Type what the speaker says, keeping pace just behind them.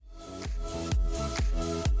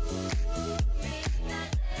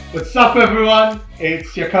What's up, everyone?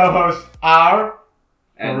 It's your co-host R.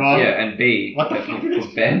 And Ron. and B. What the fuck is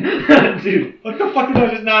for Ben? Dude. What the fuck did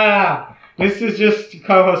I just? Nah. This is just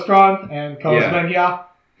co-host Ron and co-host Yeah. Ben here.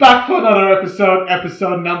 Back for another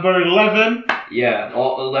episode number 11. Yeah,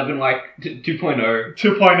 or 11 like 2.0.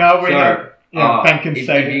 2.0. Ben can if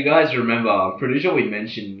say you it. guys remember, I'm pretty sure we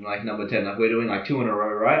mentioned like number 10, like we're doing like 2 in a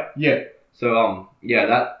row, right? Yeah. So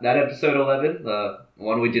that episode 11, the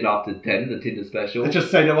one we did after 10, the Tinder special. Let's just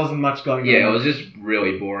say there wasn't much going on. Yeah, it was just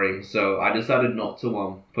really boring, so I decided not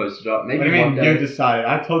to post it up. Maybe What do you one mean day. you decided?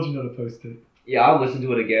 I told you not to post it. Yeah, I'll listen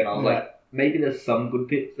to it again. I was Yeah. like, maybe there's some good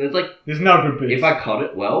bits. There's like, There's no good bits. if I cut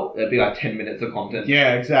it well, it'd be like 10 minutes of content.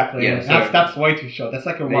 Yeah, exactly. Yeah, That's way too short. That's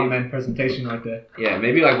like a Maybe- one-man presentation right there. Yeah,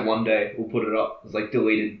 maybe like one day we'll put it up. It's like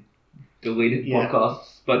deleted Yeah.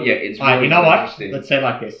 podcasts. But yeah, it's Alright, really you know what? interesting. Let's say it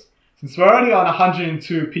like this. Since we're already on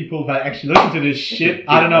 102 people that actually listen to this shit, big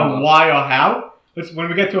I don't know number. why or how. When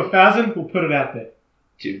we get to 1,000, we'll put it out there.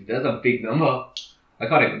 Dude, that's a big number. I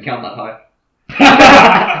can't even count that high.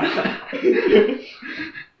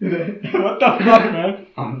 What the fuck,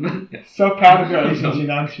 man? So proud of your Asian gene,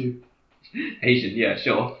 aren't you? Asian, yeah,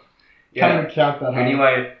 sure. Can't Yeah. even count that high.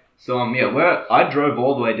 Anyway, so I drove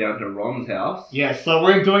all the way down to Ron's house. Yeah, so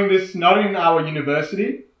we're doing this not in our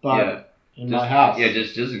university, but Yeah. in my house. Yeah,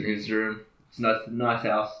 just in his room. It's nice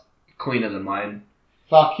house, cleaner than mine.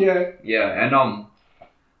 Fuck yeah. Yeah, and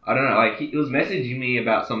I don't know, like he was messaging me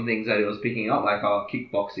about some things that he was picking up, like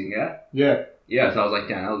kickboxing. Yeah. Yeah. Yeah, so I was like,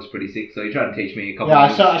 damn, that looks pretty sick. So he tried to teach me a couple. Yeah,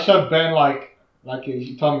 moves. I showed Ben like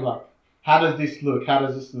he told me like, how does this look? How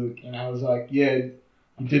does this look? And I was like, yeah,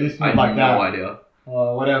 you do this I move had like no that idea.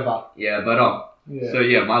 or whatever. Yeah, but Yeah. so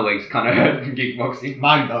yeah, my legs kind of hurt from kickboxing.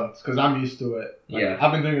 Mine does, because I'm used to it. Like, Yeah.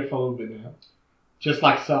 I've been doing it for a little bit now. Just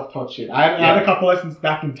like self-taught shit. I had a couple lessons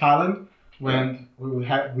back in Thailand when we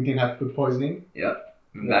didn't have food poisoning.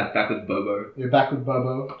 Back with Bobo. We're back with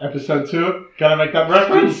Bobo. Episode 2. Gotta make that It's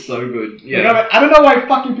reference. so good. We Yeah. gotta- I don't know why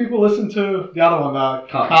fucking people listen to the other one.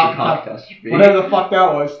 Car catastrophe. whatever the fuck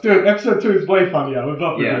that was. Dude, episode 2 is way funnier. We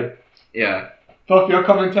both Yeah. agree. Yeah. Both your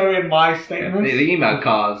commentary and my Yeah. statements. Thinking about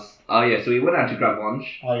cars. Oh yeah, so we went out to grab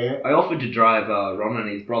lunch. Oh yeah. I offered to drive Ron and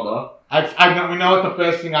his brother. We know what the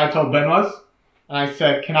first thing I told Ben was. And I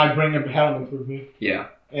said, can I bring a helmet with me? Yeah.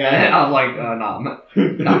 And Yeah. I was like, nah, no.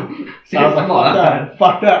 So I was like, fuck that.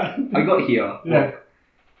 Fuck that. I got here. Yeah.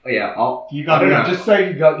 Oh, yeah, You I got don't here. know. Just say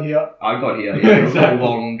you got here. I got here. Yeah, it was Exactly. a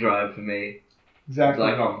long drive for me. It's Exactly.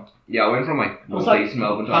 like I went from like It was northeast like-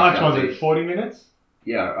 Melbourne to How like much was it? southeast. 40 minutes?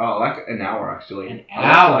 Yeah, like an hour actually. An I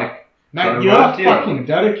left, hour? like Man, So you're right here. fucking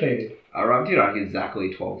dedicated. I arrived here like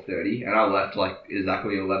exactly 12:30, and I left like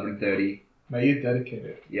exactly 11:30. Man, you're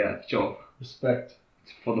dedicated. Yeah, sure. Respect.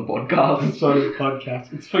 It's for the podcast. It's for the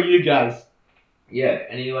podcast. It's for you guys. Yeah.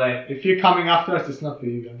 Anyway. If you're coming after us, it's not for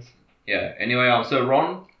you guys. Yeah. Anyway, so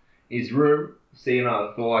Ron, his room, seeing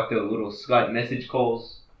for like the little Skype message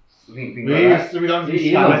calls, things like that. We don't He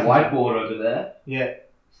use has a Skype Messenger. whiteboard over there. Yeah.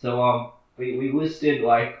 So we listed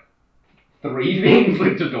like 3 things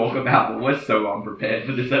like to talk about, but we're so unprepared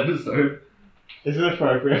for this episode. Isn't it for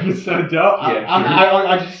every episode, Joe? Yeah,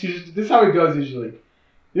 I just this is how it goes usually.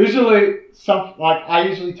 Usually, I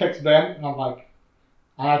usually text Ben and I'm like,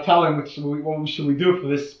 and I tell him what should we do for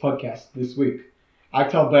this podcast this week. I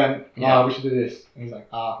tell Ben, Yeah. we should do this. And he's like,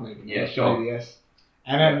 maybe. Yeah, sure. Maybe yes.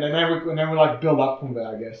 And then we like build up from there,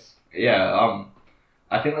 I guess. Yeah.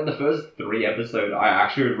 I think like the first 3 episodes, I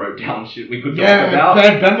actually wrote down shit we could talk Yeah, about.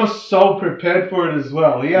 Ben was so prepared for it as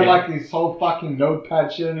well. He had Yeah. like this whole fucking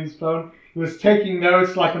notepad shit on his phone. He was taking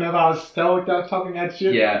notes like whenever I was talking that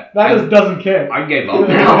shit. Yeah. That and just doesn't care. I gave up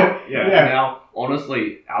now. Yeah. Now,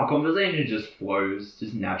 honestly, our conversation just flows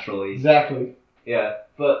just naturally. Exactly. Yeah.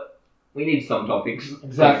 But we need some topics.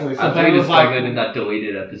 Exactly. So As Ben we was like- discovered in that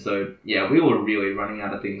deleted episode, yeah, we were really running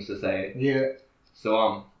out of things to say. Yeah.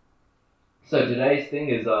 So today's thing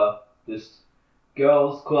is just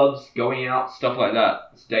girls, clubs, going out, stuff like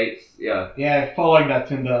that. Dates, yeah. Yeah, following that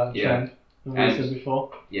Tinder Yeah. trend that we And- said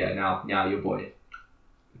before. Yeah, now your boy.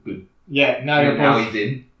 Good. Yeah, now your now boss. he's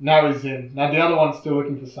in. Now he's in. Now the other one's still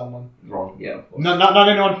looking for someone. Wrong, yeah, of course. No, not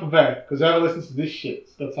anyone from there, because whoever listens to this shit,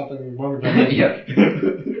 that's something wrong with them. Yeah.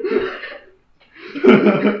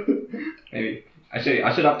 Maybe. I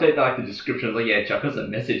should update like the description. Like, yeah, chuck us a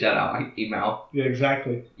message at our email. Yeah,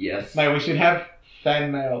 exactly. Yes. Mate, we should have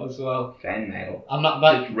fan mail as well. Fan mail. I'm not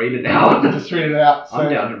that. Just read it out. Just read it out. So,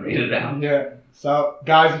 I'm down to read it out. Yeah. So,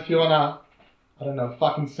 guys, if you wanna, I don't know,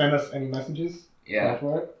 fucking send us any messages. Yeah. Go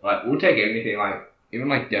for it. Like, we'll take anything. Like, even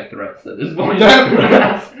like death threats at this point. Death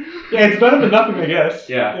threats. Yeah, it's better than nothing, I guess.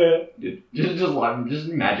 Yeah. Yeah. Dude, just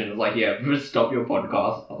imagine it's like, yeah, just stop your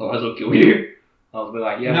podcast, otherwise I'll kill you. I'll be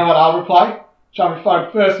like, You know what I'll reply? Try me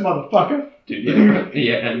fight first, motherfucker. dude, yeah,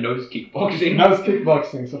 yeah, and nose kickboxing. No, it's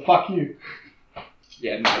kickboxing, so fuck you.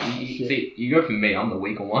 Yeah, no, see, you go for me. I'm the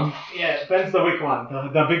weaker one. Yeah, Ben's the weak one.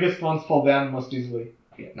 The biggest ones fall down most easily.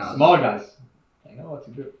 Yeah, no, Smaller guys, they know what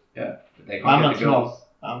to do. but they can't I'm get not the girls. small.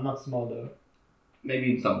 I'm not small though.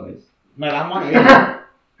 Maybe in some ways. Man, I'm 180.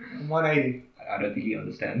 I'm 180. I don't think he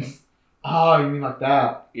understands. Oh, you mean like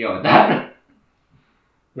that? Yeah, like that.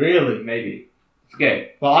 Really? Maybe. It's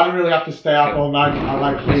okay. Well, I didn't really have to stay up all night. I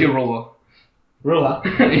like Where's your ruler? ruler.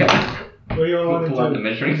 Yeah. What do you want Pull to out the do?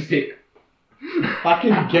 measuring stick.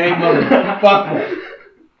 Fucking gay motherfucker.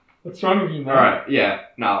 What's wrong with you, man? Alright, yeah.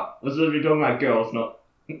 Now, we're supposed to be talking about girls, not...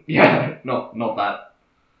 Yeah, not that.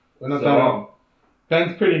 We're not So, that.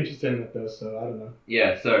 Ben's pretty interested in it though, so I don't know.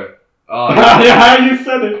 yeah, so... Yeah, how you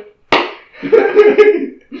said it.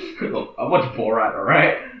 Look, I watched Borat,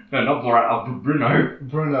 alright? No, not Borat, Bruno.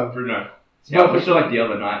 Bruno. Yeah, I watched it like the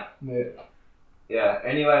other night. Yeah. Yeah,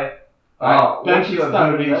 anyway. Ben what should you start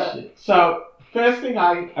got with to this shit. So, first thing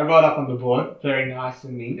I wrote up on the board, very nice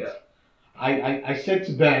and neat. Yeah. I said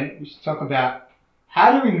to Ben, we should talk about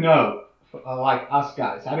how do we know, like us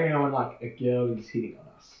guys, how do we know when like a girl is hitting on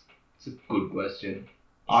us? It's a good question.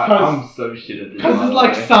 Because I'm so shit at this. Because by there's the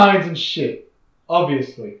like way. signs and shit,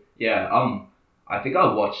 obviously. Yeah, I think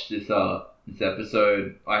I watched this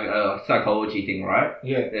episode, like a psychology thing, right?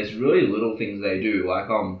 Yeah. There's really little things they do, like,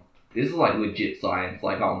 this is like legit science,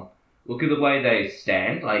 like, look at the way they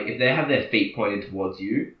stand, like, if they have their feet pointed towards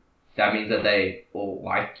you, that means that they all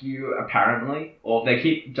like you, apparently, or if they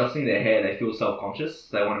keep adjusting their hair, they feel self-conscious,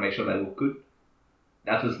 so they want to make sure they look good.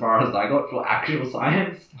 That's as far as I got for actual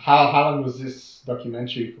science. How long was this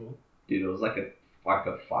documentary for? Dude, it was like a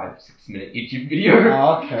 5-6 minute YouTube video.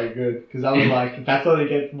 Oh, okay, good. Because I was like, if that's all they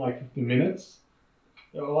get from like 50 minutes,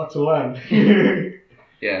 you have a lot to learn.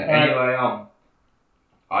 Yeah, Alright. anyway,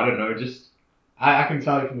 I don't know, just, I can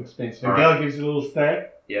tell you from experience. If a Alright. girl gives you a little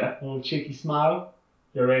stare, yeah, a little cheeky smile,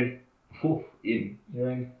 you're in. whew, in,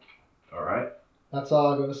 You're in. alright. That's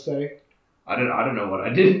all I gotta say. I don't know what I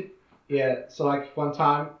did. Yeah, so like one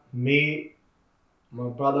time, me, my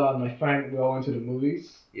brother, and my friend, we all went to the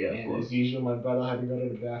movies. Yeah, of And course. as usual, my brother had to go to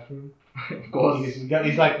the bathroom. Of course.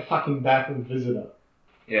 He's like a fucking bathroom visitor.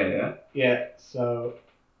 Yeah. Yeah, so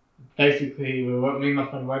basically, me and my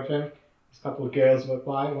friend went for him. There's a couple of girls walked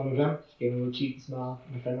by. One of them gave me a little cheeky smile.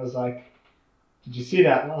 My friend was like, "Did you see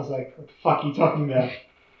that?" And I was like, "What the fuck are you talking about?"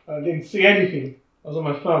 I didn't see anything. I was on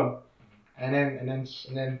my phone. And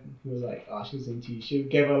then he was like, "Oh, she was into you." She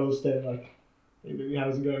gave her a little stare like, "Hey baby,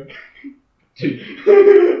 how's it going?" Dude,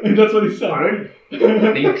 And that's what he said. I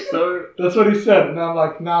don't think so. That's what he said. And I'm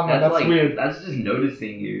like, "Nah, man, that's like, weird. That's just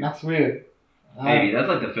noticing you. That's weird." Maybe, that's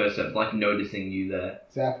like the first step, like noticing you there.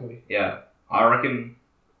 Exactly. Yeah. I reckon,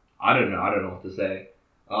 I don't know what to say.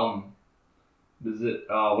 Does it,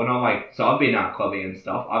 when I'm like, so I've been out clubbing and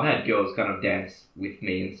stuff, I've had girls kind of dance with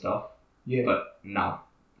me and stuff, Yeah. but nah,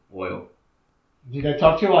 oil. Did they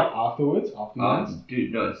talk to you like afterwards? Afterwards?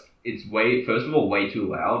 Dude, no, it's way, first of all, way too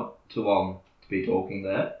loud to be talking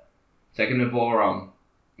there. Second of all,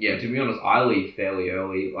 yeah, to be honest, I leave fairly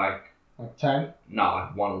early, like, Like 10?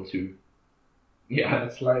 like 1 or 2. Yeah,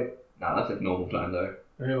 That's late. nah, that's like normal time though.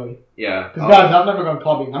 Really? Yeah. Because guys, I've never gone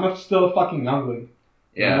clubbing. still a fucking youngling.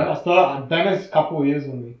 Yeah, You know? Ben has a couple of years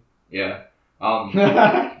on me. yeah.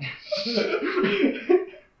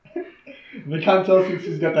 We can't tell since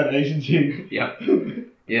he's got that Asian gene. Yeah.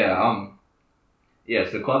 Yeah,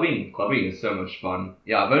 so clubbing is so much fun.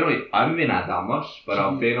 Yeah, I haven't been out that much, but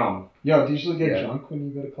I've been, Yo, do you usually get Yeah. drunk when you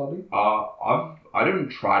go to clubbing? I don't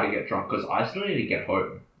try to get drunk because I still need to get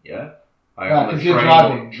home. Yeah. Yeah, on the 'cause you're train-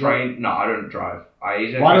 driving. Train? No, I don't drive. I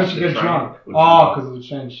usually Why catch don't you the get train drunk? with Oh, the- because of the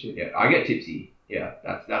train shit. Yeah, I get tipsy. Yeah,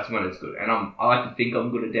 that's when it's good. And I like to think I'm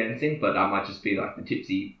good at dancing, but I might just be like the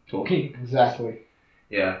tipsy talking. Exactly.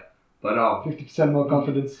 Yeah, but 50% more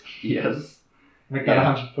confidence. yes, Make that Yeah.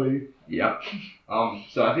 100 for you. yeah.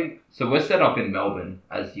 So I think we're set up in Melbourne,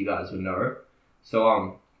 as you guys would know.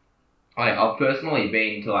 So I've personally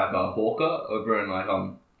been to like a hawker over in like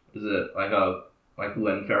is it like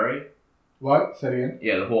Glen Ferry? What? Say it again.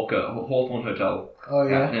 Yeah, the Hawthorne Hotel. Oh,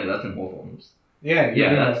 yeah. No, that's in Hawthorne. Yeah,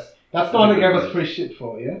 Yeah, that's the one that gave us place. free shit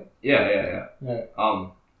for, yeah? Yeah. Yeah.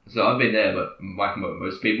 So I've been there, but like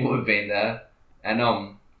most people have been there, and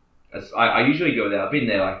I usually go there. I've been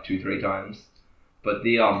there like 2-3 times, but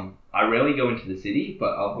I rarely go into the city.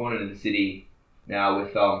 But I've gone into the city now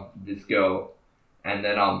with this girl, and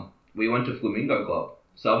then we went to Flamingo Club.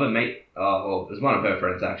 So I have a mate. Well, it was one of her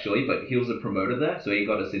friends actually, but he was a promoter there, so he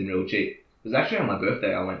got us in real cheap. It was actually on my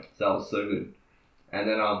birthday I went, so that was so good. And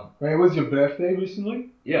then Wait, it was your birthday recently?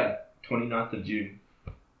 yeah, 29th of June.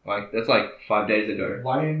 Like, that's like 5 days ago.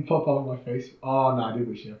 Why didn't it pop up on my face? Oh no, I did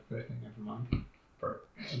wish you happy birthday. Never mind. Bro.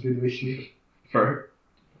 I did wish you. For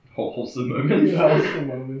wholesome moments. Wholesome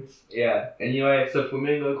moments. Yeah. Anyway, so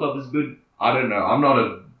Flamingo Club is good. I don't know. I'm not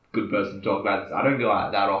a good person to talk about this. I don't go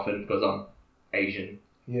out that often because I'm Asian.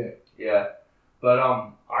 Yeah. Yeah. But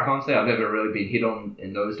I can't say I've ever really been hit on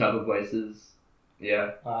in those type of places.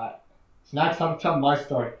 Yeah. Alright. So now it's time to tell my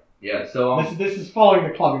story. Yeah. So This is following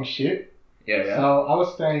the clubbing shit. yeah. So I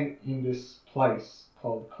was staying in this place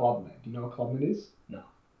called Club Med. Do you know what Club Med is? No.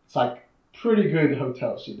 It's like pretty good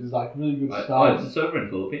hotel shit. There's like really good Oh, stuff. is this over in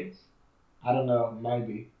Philippines? I don't know,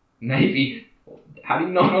 maybe. Maybe. How do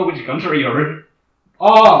you not know which country you're in?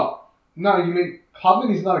 Oh! No, you mean Club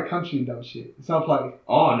Med is not a country, you dumb shit. It's not a place.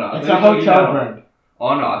 Oh no. It's a hotel brand.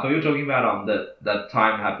 Oh no, I thought you were talking about that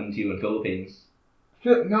time happened to you in Philippines.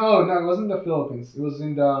 No, it wasn't the Philippines. It was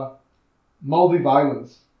in the Maldives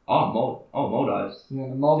Islands. Maldives. Yeah,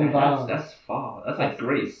 the Maldives Islands. That's far. That's like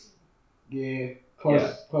Greece. Yeah,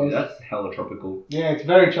 close. Dude, that's hella tropical. Yeah, it's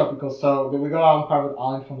very tropical. So we got on private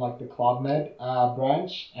island from like the Club Med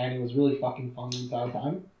branch, and it was really fucking fun the entire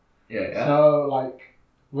time. Yeah. So like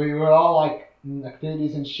we were all like in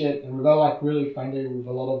activities and shit, and we got like really friendly with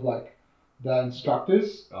a lot of like the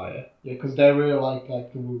instructors. Oh yeah. Yeah, because they were like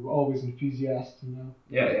we were always enthusiasts, you know.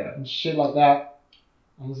 Yeah. And shit like that.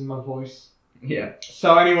 I'm losing my voice. Yeah.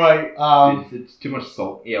 So anyway, it's too much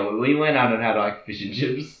salt. Yeah, we went out and had like fish and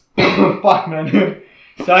chips. fuck man.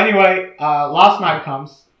 So anyway, last night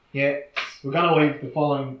comes. Yeah, we're gonna leave the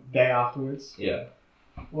following day afterwards. Yeah.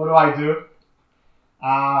 What do?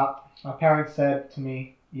 My parents said to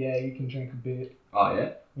me, "Yeah, you can drink a bit. Oh yeah.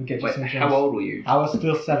 We'll get you Wait, some drinks." how old were you? I was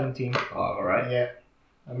still 17. Oh, alright. Yeah.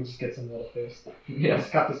 Let me just get some water first. Yeah. Let's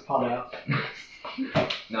cut this pot out.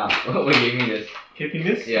 Nah, we're giving me this. Keeping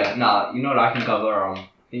this? Yeah, nah, you know what I can cover,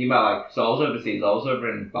 thinking about like, so I was overseas, I was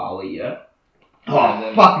over in Bali, yeah? Oh, And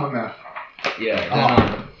then- fuck my mouth. Yeah,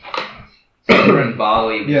 then, so we were in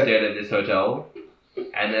Bali, we Yeah. stayed at this hotel,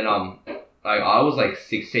 and then, like, I was like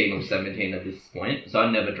 16 or 17 at this point, so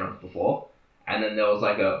I'd never drunk before, and then there was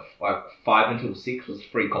like 5 until 6 was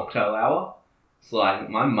free cocktail hour, so like,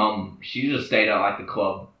 my mum, she just stayed at like the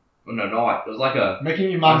club, no, it was like a,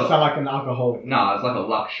 Making your mum sound like an alcoholic. no, it's like a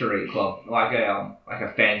luxury club, like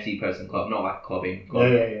a fancy person club, not like clubbing club.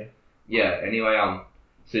 Yeah. Yeah, anyway,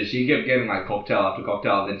 so she kept getting like cocktail after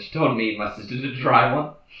cocktail, then she told me and my sister to try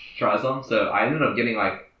some, so I ended up getting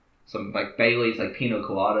like some like Bailey's like pina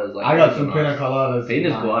coladas. Like I got some pina coladas. Pina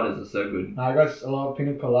coladas are so good. I got a lot of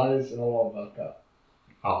pina coladas and a lot of vodka.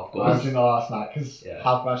 Oh, of I was course. drinking last night because Yeah.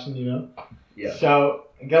 half Russian, you know. Yeah, So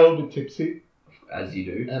I get a little bit tipsy, as you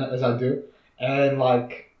do. and as I do, and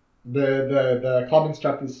like the club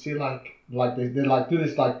instructors see like they like do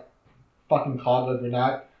this like fucking card every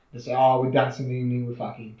night. They say, oh, we dance in the evening, we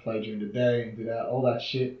fucking play during the day and do that, all that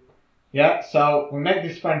shit. Yeah. So we met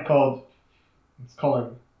this friend called, let's call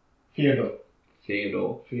him Theodore.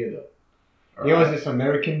 Theodore. He Alright. was this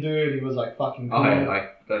American dude. He was like fucking cool. Oh, yeah,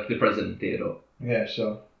 like the president Theodore. Yeah,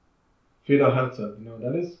 sure. Theodore Herzog. You know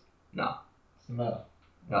what that is? No. What's the matter?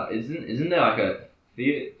 No, isn't there like a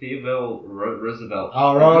Theodore Roosevelt?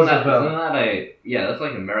 Oh, Isn't Roosevelt. that yeah, that's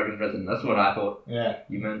like an American president. That's what I thought Yeah.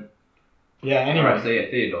 you meant. Yeah. Anyway, Alright, so yeah,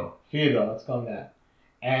 Theodore. Theodore. Let's call him that.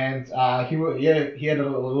 And he had a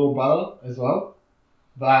little brother as well,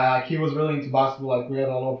 but he was really into basketball. Like we had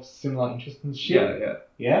a lot of similar interests and shit. Yeah.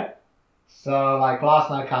 Yeah. So like last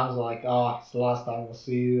night comes like, oh, it's the last time we'll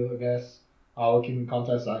see you, I guess. Oh, we'll keep in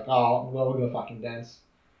contact. Like, oh, well, we're gonna fucking dance.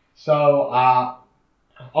 So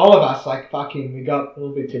all of us like fucking we got a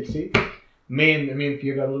little bit tipsy. Me and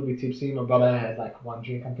Theo got a little bit tipsy. My brother had like one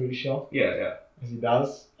drink, I'm pretty sure, Yeah. as he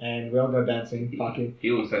does, and we all go dancing, fucking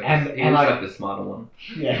He looks like And- he and looks like- like the smarter one.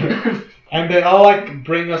 yeah. And they all like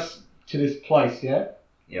bring us to this place, yeah.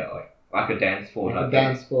 Yeah, like a dance floor. Like a type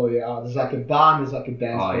dance floor, yeah. There's like a bar and there's like a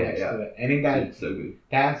dance Oh, floor yeah, next yeah. to it. And in thing. that It's so good.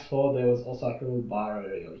 dance floor, there was also like a little bar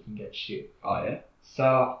area where you can get shit. Oh yeah.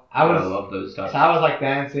 So I I was love those types. like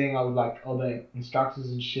dancing. I was like all the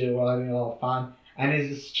instructors and shit. We're having a lot of fun. And there's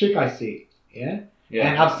this chick I see, yeah. Yeah.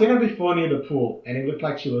 And I've seen her before near the pool, and it looked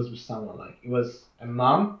like she was with someone. Like it was a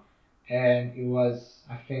mum, and it was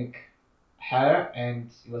I think her, and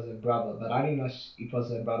it was her brother. But I didn't know it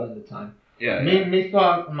was her brother at the time. yeah. Me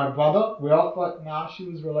thought my brother. We all thought, nah, she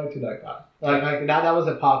was related to that guy. Like that was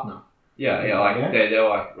a partner. Yeah. Like Yeah? they're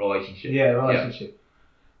like relationship. Yeah, relationship.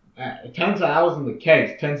 It turns out I wasn't the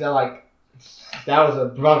case. Turns out like that was a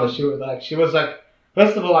brother. She was like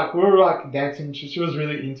first of all like we were like dancing. She was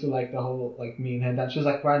really into like the whole like me and her dance. She was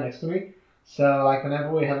like right next to me. So like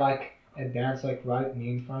whenever we had like a dance like right me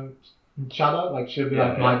in front, each other. Like she'd be Yeah,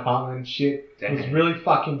 like my partner and shit. It was Damn. really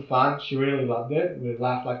fucking fun. She really loved it. We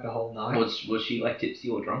laughed like the whole night. Was she like tipsy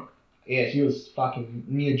or drunk? Yeah, she was fucking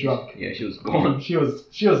near drunk. Yeah, she was gone. She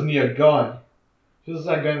was near gone. She was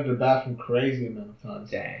like going to the bathroom crazy amount of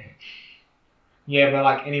times. Dang. Yeah, but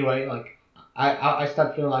like anyway, like I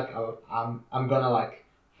started feeling like I'm gonna like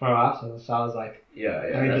throw up. So I was like, Yeah,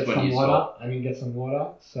 I need to that's get when some you water. stop. I need to get some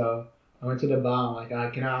water. So I went to the bar. I'm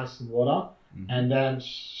like, can I have some water? Mhm. And then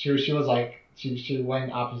she was like, she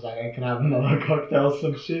went up. She's like, hey, can I have another cocktail,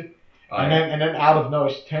 some shit? Oh, And yeah. then out of nowhere,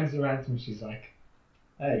 she turns around to me. She's like,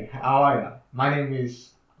 hey, how are you? My name is,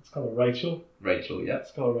 let's call her Rachel. Rachel, yeah.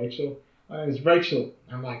 Let's call her Rachel. My name is Rachel.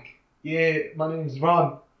 I'm like, yeah, my name is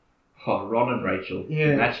Ron. Oh, Ron and Rachel.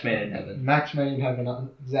 Yeah. Match made in heaven. Match made in heaven,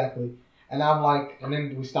 exactly. And I'm like, and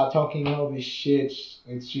then we start talking all this shit.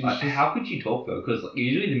 She's How could you talk though? Because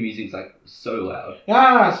usually the music's like so loud.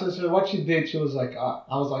 yeah. So what she did, she was like, I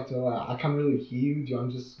was like to her, I can't really hear you. Do you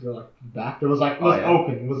want to just go like back? There was like it was yeah.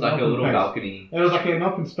 open. It was It's like an a open little space. balcony. It was like an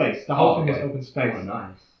open space. The whole thing okay. was open space. Oh,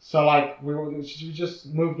 nice. So like she just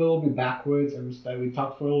moved a little bit backwards and we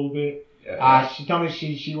talked for a little bit. Yeah. She told me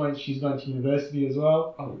she's going to university as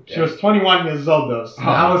well. Oh, She was 21 years old though. So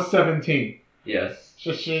I was 17. Yes.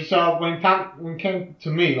 So when it came to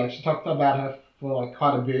me, like she talked about her for like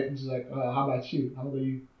quite a bit, and she's like, "How about you? How old are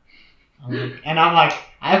you?" And I'm like,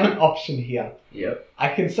 I have an option here. Yep. I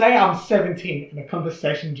can say I'm 17, and the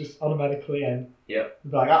conversation just automatically ends. Yep.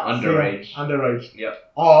 Like Underage. Underage.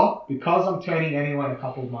 Yep. Or because I'm turning anyway in a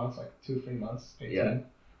couple of months, like 2-3 months, 18. Yeah.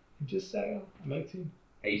 You just say I'm 18.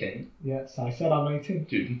 18. Yeah. So I said I'm 18.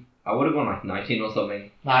 Dude, I would have gone like 19 or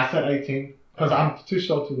something. No, I said 18 because I'm too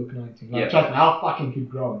short to look 19. Like, Yeah. trust me, I'll fucking keep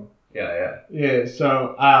growing. Yeah. Yeah,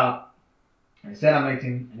 so I said I'm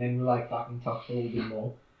 18, and then we like fucking talked for a little bit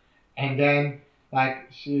more, and then like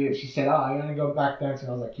she said, "Oh, are you gonna go back dancing?"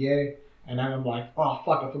 I was like, "Yeah," and then I'm like, "Oh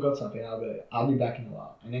fuck, I forgot something. I'll be back in a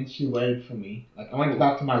while." And then she waited for me. Like I went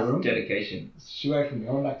back to my room. Dedication. She waited for me.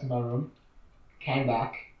 I went back to my room, came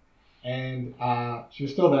back, and she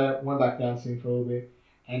was still there. Went back dancing for a little bit,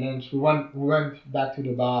 and then we went back to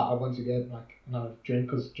the bar. I went to get like another drink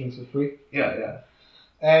because drinks were free. Yeah.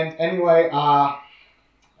 And anyway,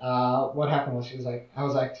 what happened was she was like, I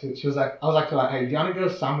was like to her, hey, do you want to go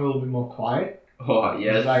somewhere a little bit more quiet? Oh, She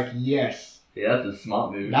yes. was like, yes. Yeah, that's a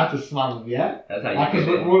smart move. That's a smart move, yeah? That's how Like, you cause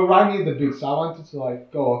do we it. were right near the beach, so I wanted to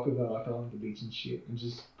like go walk with her like along the beach and shit, and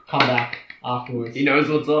just come back afterwards. He knows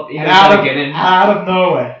what's up. He knows And how to get in. out of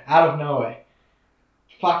nowhere,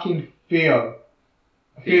 fucking Theodore,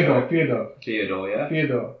 Theodore,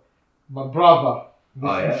 yeah? my brother, this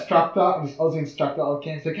Oh, yeah? instructor, this Aussie instructor, all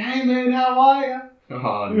came, he's like, hey man, how are you?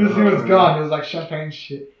 Oh, He was no. gone. It was like champagne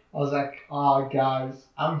shit. I was like, oh guys,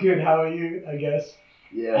 I'm good. How are you? I guess.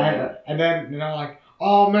 Yeah. And then like,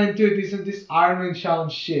 oh man, dude, this Ironman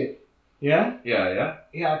challenge shit. Yeah. Yeah.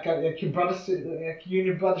 Yeah. Like your brother, like you and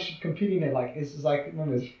your brother should compete in it. Like it's like,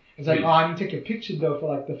 remember, it's like, Yeah. oh, I need to take a picture though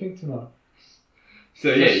for like the thing tomorrow.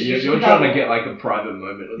 So yeah, she you're should trying to have- get like a private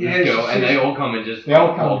moment with Yeah, this girl, she- and they all come and just They all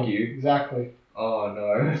walk come. you. Exactly. Oh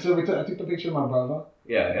no. So I took the picture of my brother,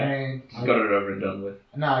 Yeah. and Just got it over and done with.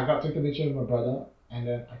 took the picture of my brother, and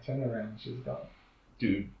then I turned around and she was gone.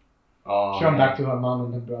 Dude. Oh, She went man. back to her mom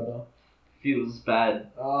and her brother. Feels bad.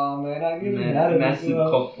 Oh man, I get Man, mad at massive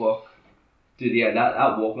myself. cock block. Dude, yeah,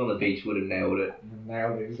 that walk on the beach would have nailed it.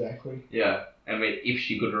 Nailed it exactly. Yeah. I mean, if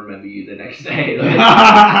she could remember you the next day.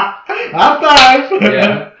 High five!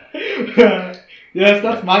 Yeah. Yes,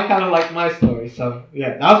 that's my kind of like my story. So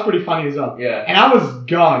yeah, that was pretty funny as well. Yeah. And I was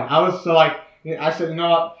gone. I was so like, I said, you know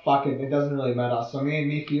what? Fuck it. It doesn't really matter. So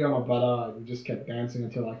me, Theo, and my brother, we just kept dancing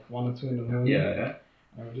until like 1 or 2 in the morning. Yeah.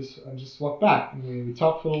 And I just walked back. And we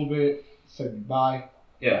talked for a little bit, said goodbye,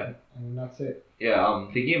 Yeah. and that's it. Yeah,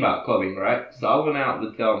 thinking about clubbing, right? So I went out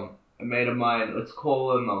with a mate of mine. Let's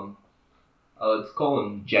call him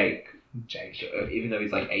Jake. Jake. Even though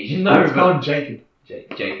he's like Asian. No, it's but- called Jacob.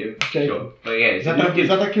 Jacob. Jacob. Sure. But yeah, Is so that this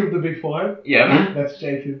the kid- kid with the big forehead? yeah, That's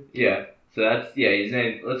Jacob. yeah. So that's his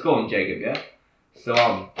name. Let's call him Jacob. Yeah. So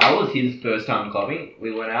that was his first time clubbing.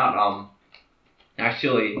 We went out.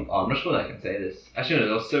 Actually, I'm not sure that I can say this. Actually, no,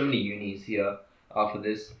 there was so many unis here for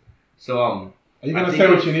this. So Are you I gonna think say it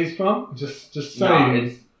what was- uni's from? Just say. no,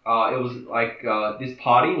 it was like this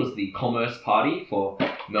party was the commerce party for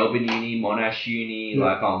Melbourne Uni, Monash Uni, Yeah.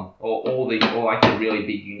 like all like the really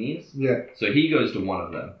big unis. Yeah. So he goes to one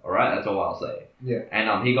of them. All right, that's all I'll say. Yeah.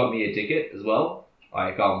 And he got me a ticket as well,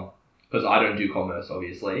 like because I don't do commerce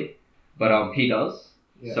obviously, but he does.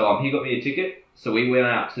 Yeah. So he got me a ticket. So we went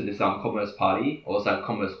out to this commerce party or some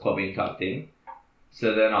commerce clubbing type thing.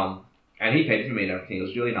 So then and he paid for me and everything. It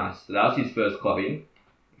was really nice. So that was his first clubbing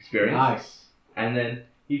experience. Nice. And then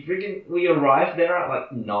we arrived there at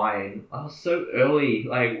like 9. I was so early.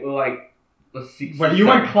 Like we're like 6. Wait, you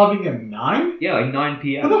went clubbing at 9? Yeah, like 9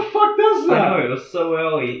 p.m. What the fuck does that? I know, it was so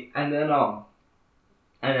early. And then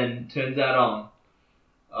turns out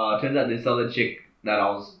this other chick that I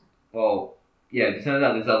was it turns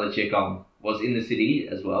out this other chick was in the city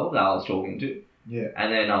as well that I was talking to. Yeah.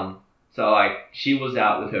 And then so like she was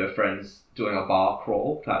out with her friends doing a bar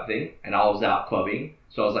crawl type thing, and I was out clubbing.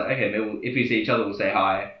 So I was like, okay, maybe if we see each other, we'll say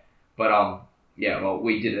hi. But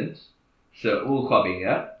we didn't. So we were clubbing,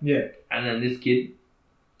 yeah. Yeah. And then this kid.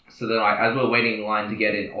 So then, like, as we were waiting in line to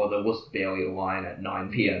get in, there was barely a line at 9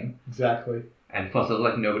 p.m. Exactly. And plus, there was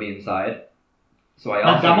like nobody inside. So I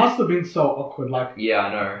asked that him, must have been so awkward. Like. Yeah,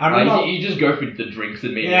 I know. I remember, you just go for the drinks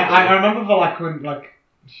immediately. Yeah, I remember when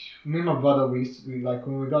me and my brother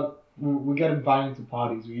when we get invited to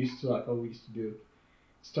parties, we used to do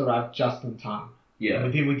is to arrive just on time. Yeah.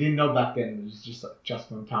 We didn't know back then. It was just like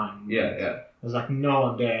just on time. Yeah. There was like no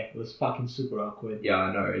one there. It was fucking super awkward. Yeah,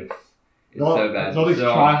 I know. It's so bad. There's all these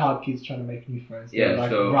try-hard kids trying to make new friends. Yeah,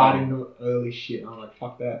 They're riding the early shit. I'm like,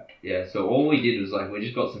 fuck that. Yeah, so all we did was we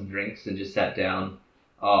just got some drinks and just sat down.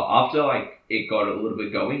 After it got a little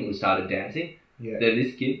bit going, we started dancing. Yeah. Then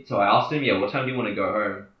this kid, so I asked him, what time do you want to go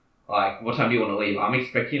home? Like, what time do you want to leave? I'm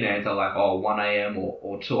expecting an answer 1 a.m.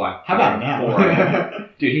 or to how about now? 4 a.m.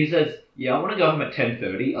 Dude, he says, I want to go home at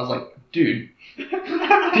 10:30. I was like, dude,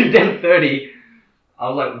 10:30. I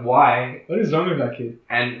was like, why? What is wrong with that kid?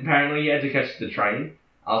 And apparently he had to catch the train.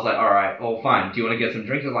 I was like, alright, well fine, do you want to get some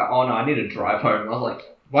drinks? He was like, oh no, I need to drive home. I was like,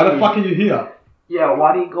 why the fuck are you here? Yeah,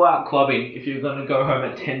 why do you go out clubbing if you're going to go home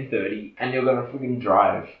at 10:30 and you're going to freaking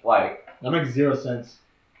drive? That makes zero sense.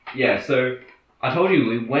 Yeah, so I told you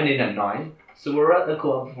we went in at 9, so we're at the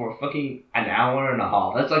club for fucking an hour and a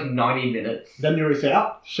half. That's like 90 minutes. Then you always say,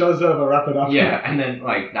 show's over, wrap it up. Yeah, and then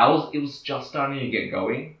it was just starting to get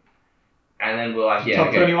going. And then we're like, Talk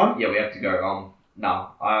to anyone? Yeah, we have to go. No,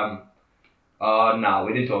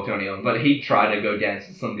 we didn't talk to anyone. But he tried to go dance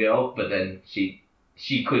with some girl, but then she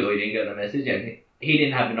clearly didn't get the message, and he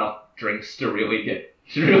didn't have enough drinks to really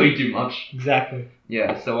do much. Exactly.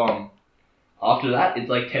 Yeah, so after that it's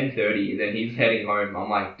like 10:30, then he's heading home. I'm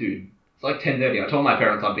like, dude, it's like 10:30. I told my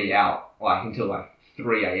parents I'd be out until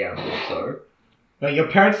 3 a.m. or so. But your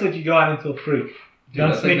parents let you go out until 3. Dude,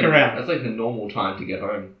 Don't sneak around. That's the normal time to get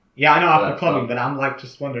home. Yeah, I know after clubbing, but I'm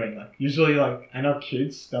just wondering, usually I know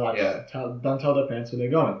kids that don't tell their parents where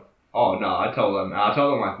they're going. Oh no, I told them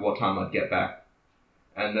what time I'd get back.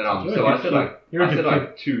 And then I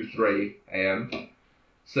said 2, 3 a.m.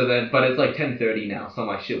 So then, but it's 10:30 now, so I'm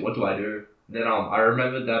like, shit, what do I do? Then I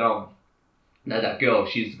remembered that girl,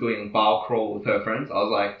 she's going bar crawl with her friends. I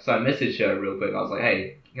was like, so I messaged her real quick. I was like,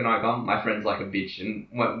 hey, can I come? My friend's like a bitch and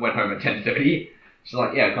went home at 10:30. She's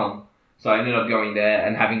like, yeah, come. So I ended up going there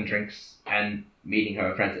and having drinks and meeting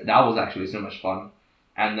her friends. That was actually so much fun.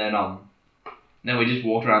 And then we just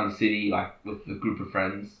walked around the city with a group of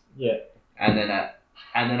friends. Yeah. And then I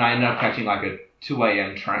ended up catching a 2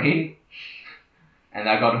 a.m. train, and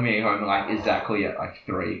that got me home exactly at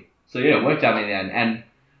 3. So yeah, it worked out in the end. And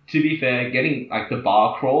to be fair, getting the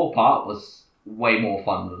bar crawl part was way more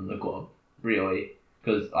fun than the club, really,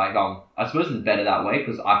 because I suppose it's better that way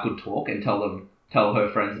because I could talk and tell her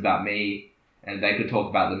friends about me, and they could talk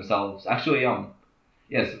about themselves. Actually,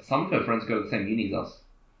 yes, some of her friends go to the same uni as us,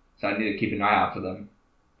 so I need to keep an eye out for them.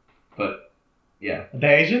 But yeah. Are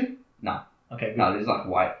they Asian? No. Okay, good. No, they're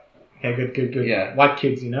white. Okay, good. Yeah. White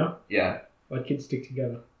kids, you know? Yeah. White kids stick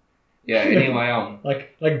together. Yeah, anyway,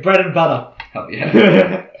 like bread and butter. Hell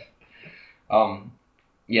yeah.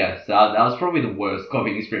 Yeah, so that was probably the worst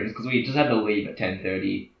clubbing experience because we just had to leave at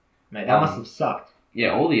 10:30. Mate, that must have sucked.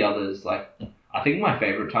 Yeah, all the others, I think my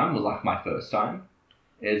favourite time was my first time.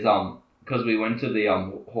 Is because we went to the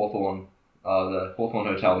Hawthorne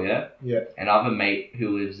Hotel, yeah? Yeah. And I have a mate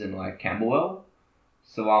who lives in Camberwell.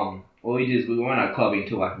 So all we did is we went out clubbing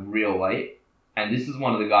till real late. And this is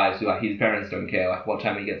one of the guys who his parents don't care what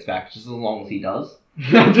time he gets back, just as long as he does.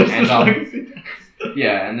 As long as he does.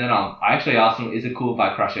 Yeah, and then I actually asked him, is it cool if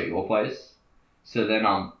I crash at your place? So then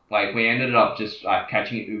we ended up just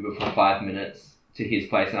catching an Uber for 5 minutes to his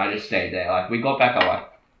place, and I just stayed there. We got back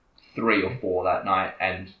at 3 or 4 that night,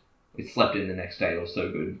 and we slept in the next day. It was so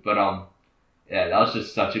good. But yeah, that was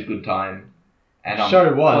just such a good time. And sure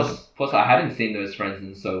it was. Plus I hadn't seen those friends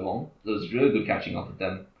in so long. It was really good catching up with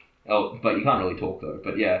them. Oh, but you can't really talk though.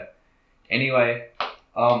 But yeah. Anyway,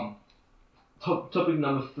 topic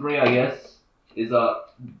number 3, I guess, is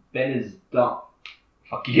Ben is dumb.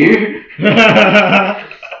 Fuck you.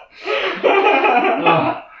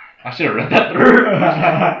 I should have read that through.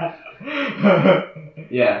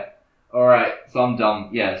 Yeah. Alright, so I'm dumb.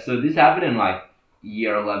 Yeah, so this happened in like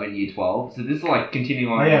year 11, year 12. So this is like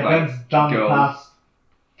continuing on Oh yeah, with like Ben's dumb girls. past.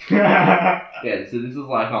 Yeah, so this is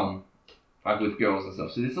like with girls and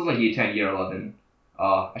stuff. So this is like year 10, year 11.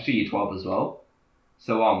 Actually year 12 as well.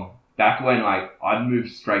 So back when like I'd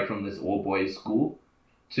moved straight from this all boys school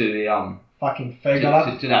to the Fucking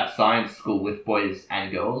figure. to that science school with boys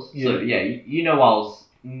and girls. Yeah. So yeah, you know I was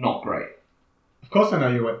not great. Of course I know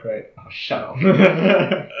you went great. Oh, shut up.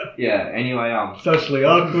 Yeah. Anyway, Socially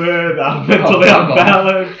awkward, mentally fuck off.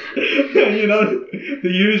 unbalanced. You know, the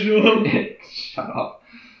usual. Shut up.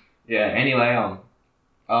 Yeah. Anyway,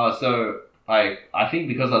 so I think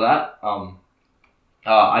because of that,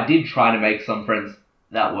 I did try to make some friends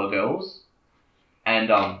that were girls, and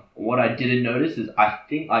what I didn't notice is I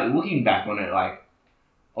think like looking back on it, like,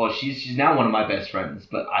 oh, she's now one of my best friends,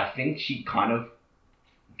 but I think she kind of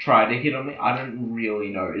tried to hit on me. I don't really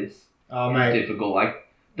know. It's Mate. difficult. Like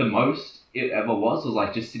the most it ever was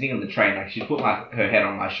like just sitting on the train. Like she'd put her head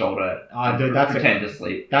on my shoulder and Dude, that's pretend to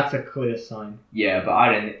sleep. That's a clear sign. Yeah, but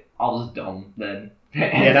I didn't. I was dumb then.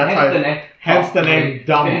 Yeah, that's how. Hence the name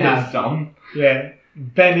Dumb Ben Pass. is dumb. Yeah,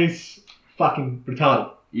 Ben is fucking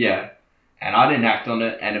brutality. Yeah, and I didn't act on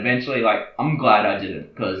it. And eventually, like, I'm glad I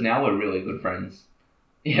didn't because now we're really good friends.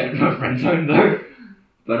 Yeah, no friend zone though.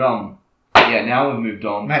 But yeah, now we've moved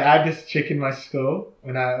on. Mate, I had this chick in my school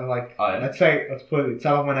when I like. Oh, yeah. Let's put it. It's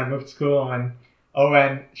either when I moved to school or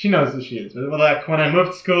when she knows who she is. But like when I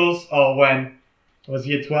moved schools or when it was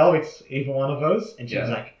year 12, it's either one of those. And she was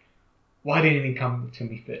Yeah. like, "Why didn't he come to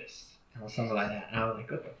me first?" Or something like that. And I was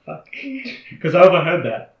like, "What the fuck?" Because I overheard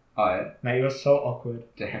that. Oh yeah, Mate, it was so awkward.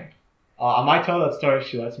 damn. I might tell that story if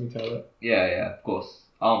she lets me tell it. Yeah, of course.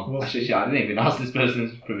 We'll Actually, see. yeah, I didn't even ask this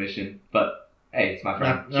person's permission, but hey, it's my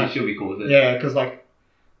friend. No. She'll be cool with it. Yeah, because like,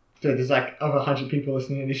 dude, there's like over 100 people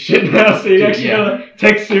listening to this shit now, so you Dude, actually yeah. gotta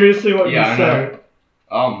take seriously what Yeah, you I say.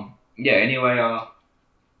 know. Yeah. Anyway,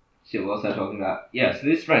 shit. What was I talking about? Yeah. So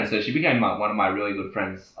this friend, so she became one of my really good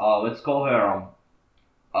friends. Let's call her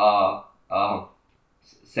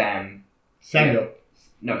Sam. Samuel.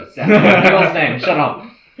 No, Sam. Girl's name. Shut up.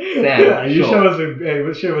 Sam. Are you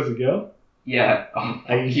sure. sure it was a girl? Yeah. Oh, Are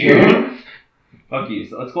fuck you you. sure? Fuck you.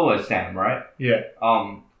 So let's call her Sam, right? Yeah.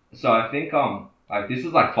 So I think like this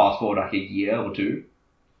is like fast forward like a year or two.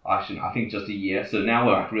 I think just a year. So now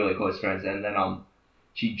we're like really close friends, and then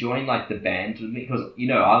she joined like the band with me because you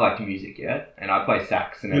know I like music, yeah, and I play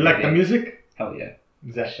sax and You everything. like the music? Hell yeah.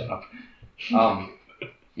 Exactly. Shut up.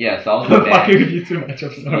 Yeah. So I was in the I'm fucking band. with you too much,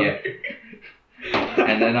 I'm sorry. Yeah.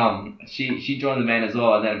 And then she joined the band as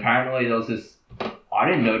well, and then apparently there was this. I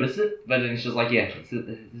didn't notice it, but then it's just like, yeah,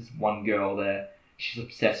 there's this one girl there. She's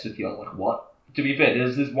obsessed with you. I was like, what? To be fair,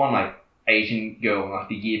 there's this one like Asian girl like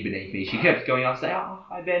the year beneath me. She kept going up, say, "Oh,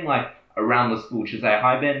 hi Ben," like around the school. She'd say,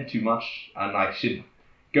 "Hi Ben," too much, and like she'd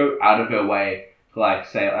go out of her way to like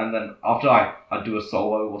say, and then after like I'd do a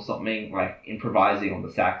solo or something, like improvising on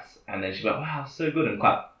the sax, and then she'd go, "Wow, so good," and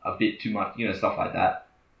clap a bit too much, you know, stuff like that,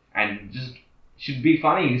 and just she'd be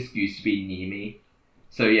finding an excuse to be near me.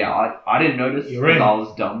 So yeah, I didn't notice You're because in. I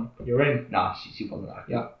was dumb. You're in. Nah, she wasn't like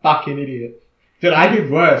that. You're a fucking idiot. Dude, I did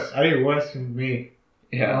worse. than me.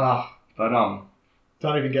 Yeah, Ah, but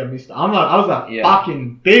don't even get me started. I was a Yeah.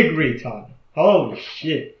 fucking big retard. Holy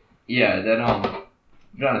shit. yeah. Then I'm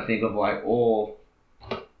trying to think of like all.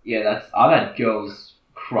 Yeah, I've had girls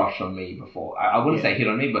crush on me before. I wouldn't Yeah. say hit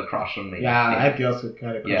on me, but crush on me. Yeah, I Yeah. had girls who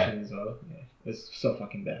kind of Yeah. crushing as well. Yeah. It's so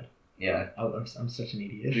fucking bad. Yeah. I'm such an Do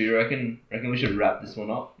idiot. you reckon we should wrap this one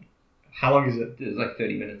up? How long is it? It's like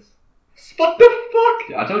 30 minutes. What the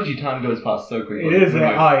fuck? I told you time goes past so quickly. It is. when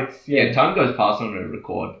we- It's yeah, time goes past when we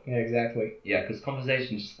record. Yeah, exactly. Yeah, because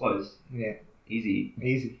conversation just flows. Yeah, Easy.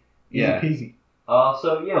 easy. Yeah. Easy peasy.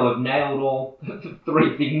 So yeah, we've nailed all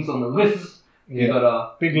 3 things on the list. Yeah. You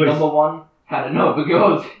got Big list. number 1, how to know if a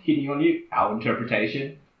girl is hitting on you, our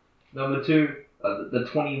interpretation. Number 2, the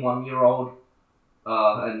 21-year-old.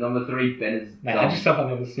 And number 3, Ben is Man, dumb. I just hope I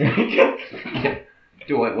never see her Yeah.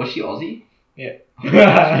 Wait, was she Aussie? Yeah.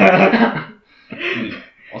 Dude,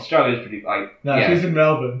 Australia's pretty like. No, yeah. she's in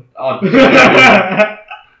Melbourne. Oh,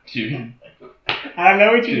 dude. I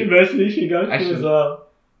know which Dude. university she goes to Actually- as well.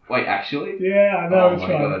 Wait, actually? Yeah, I know Oh which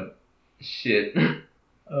my one. god. Shit.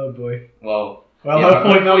 Oh boy. Well, Well, yeah,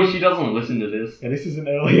 hopefully hopefully she doesn't listen to this. Yeah, this is an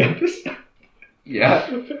early episode. Yeah.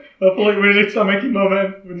 Hopefully we need to start making more,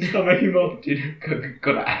 man. We need to start making more. Dude,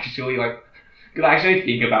 gotta actually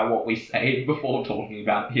think about what we say before talking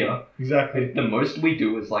about it here. Exactly. The most we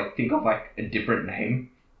do is like think of like a different name.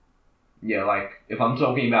 Yeah, like if I'm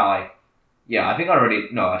talking about like, yeah, I think I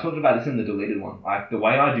talked about this in the deleted one. Like the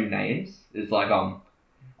way I do names is like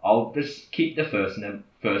I'll just keep the first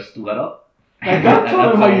letter. Like, don't tell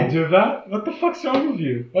That's them how all. you do that. What the fuck's wrong with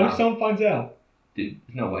you? What if someone finds out? Dude,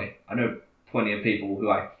 there's no way. I know plenty of people who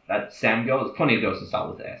like that Sam girl. There's plenty of girls that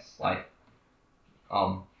start with S. Like,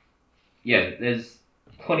 yeah, there's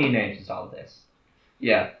plenty of names that start with S.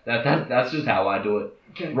 Yeah, that's just how I do it.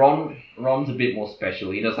 Okay. Ron's a bit more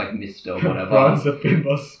special. He does like Mr. whatever. Ron's a bit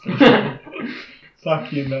more special.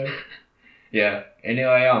 Fuck you, man. Yeah.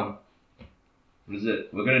 Anyway, what is it?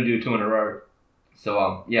 We're gonna do 2 in a row.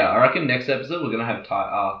 So yeah, I reckon next episode we're gonna have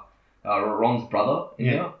Ron's brother in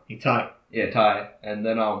here. You tight. Yeah, Ty. And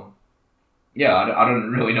then yeah, I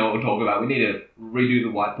don't really know what we're talking about. We need to redo the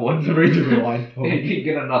whiteboard. Redo the whiteboard. You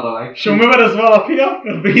get another like. Shall we move it as well up here?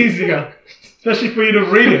 It'll be easier. Especially for you to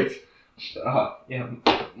read it. Yeah,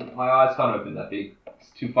 my eyes can't open that big.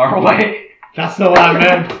 It's too far away. That's not what I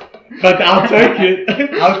meant. But I'll take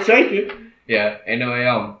it. I'll take it. Yeah. Anyway,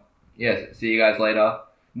 yeah. See you guys later.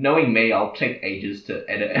 Knowing me, I'll take ages to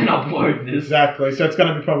edit and upload this. Exactly. So it's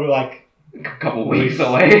gonna be probably like A couple weeks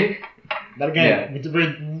away. But again, we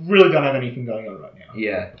really don't have anything going on right now.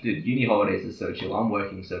 Yeah, dude. Uni holidays is so chill. I'm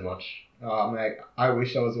working so much. Oh, mate, I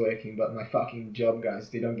wish I was working, but my fucking job, guys,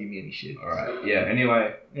 they don't give me any shit. All right. Yeah.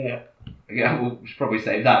 Anyway. Yeah. Yeah, we'll should probably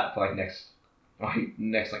save that for next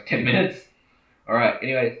 10 minutes. All right.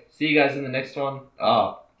 Anyway, see you guys in the next one.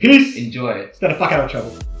 Peace. Enjoy it. Stay the fuck out of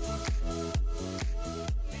trouble.